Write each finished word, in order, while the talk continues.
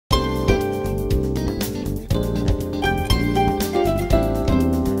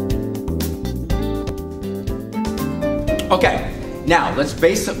Okay, now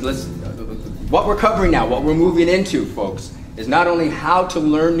what we're covering now, what we're moving into, folks, is not only how to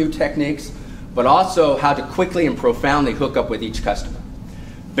learn new techniques, but also how to quickly and profoundly hook up with each customer.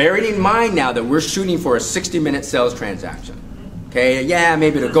 Bearing in mind now that we're shooting for a 60-minute sales transaction. Okay, yeah,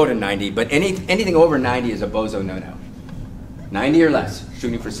 maybe it'll go to 90, but anything over 90 is a bozo no-no. 90 or less,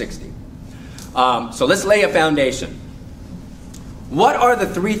 shooting for 60. So let's lay a foundation. What are the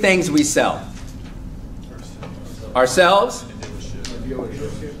 3 things we sell? Ourselves,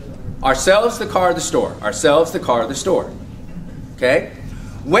 the car, the store. Ourselves, the car, the store. Okay?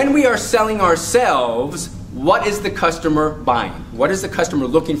 When we are selling ourselves, what is the customer buying? What is the customer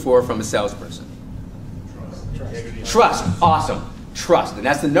looking for from a salesperson? Trust. Awesome. Trust. And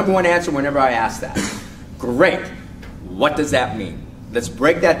that's the #1 answer whenever I ask that. Great. What does that mean? Let's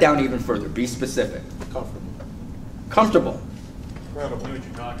break that down even further. Be specific. Comfortable. Comfortable. Credible.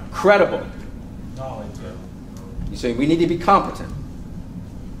 Credible. Knowledge. You say we need to be competent.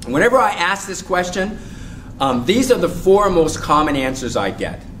 Whenever I ask this question, these are the 4 most common answers I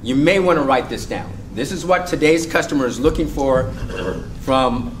get. You may want to write this down. This is what today's customer is looking for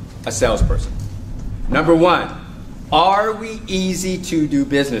from a salesperson. #1, are we easy to do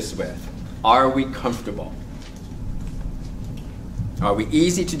business with? Are we comfortable? Are we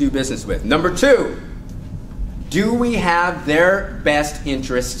easy to do business with? #2, do we have their best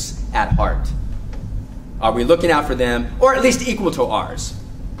interests at heart? Are we looking out for them, or at least equal to ours?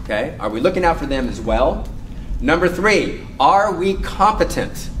 Okay? Are we looking out for them as well? #3, are we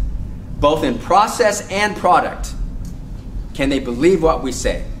competent, both in process and product? Can they believe what we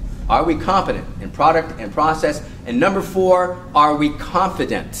say? Are we competent in product and process? And #4, are we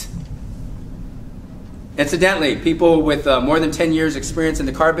confident? Incidentally, people with more than 10 years experience in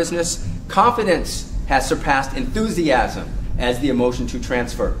the car business, confidence has surpassed enthusiasm as the emotion to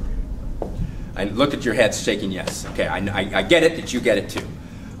transfer. I look at your heads shaking yes. Okay, I get it that you get it too.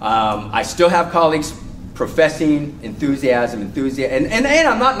 I still have colleagues professing enthusiasm, and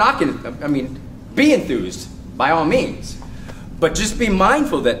I'm not knocking, I mean, be enthused by all means. But just be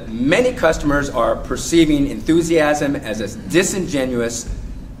mindful that many customers are perceiving enthusiasm as a disingenuous,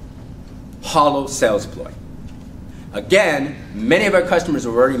 hollow sales ploy. Again, many of our customers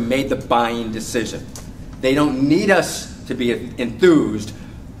have already made the buying decision. They don't need us to be enthused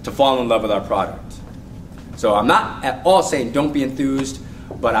to fall in love with our product. So I'm not at all saying don't be enthused,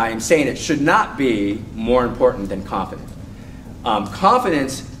 but I am saying it should not be more important than confident.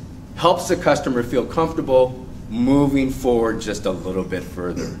 Confidence helps the customer feel comfortable moving forward just a little bit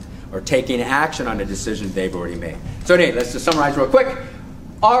further, or taking action on a decision they've already made. So anyway, let's just summarize real quick.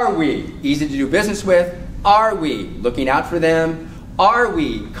 Are we easy to do business with? Are we looking out for them? Are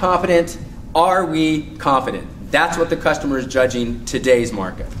we competent? Are we confident? That's what the customer is judging today's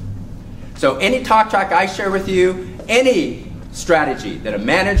market. So any talk track I share with you, any strategy that a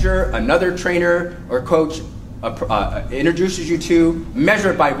manager, another trainer, or coach introduces you to,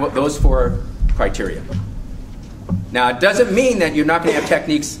 measure it by those 4 criteria. Now, it doesn't mean that you're not going to have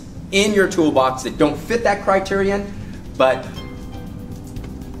techniques in your toolbox that don't fit that criterion, but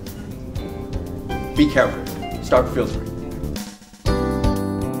be careful. Start filtering.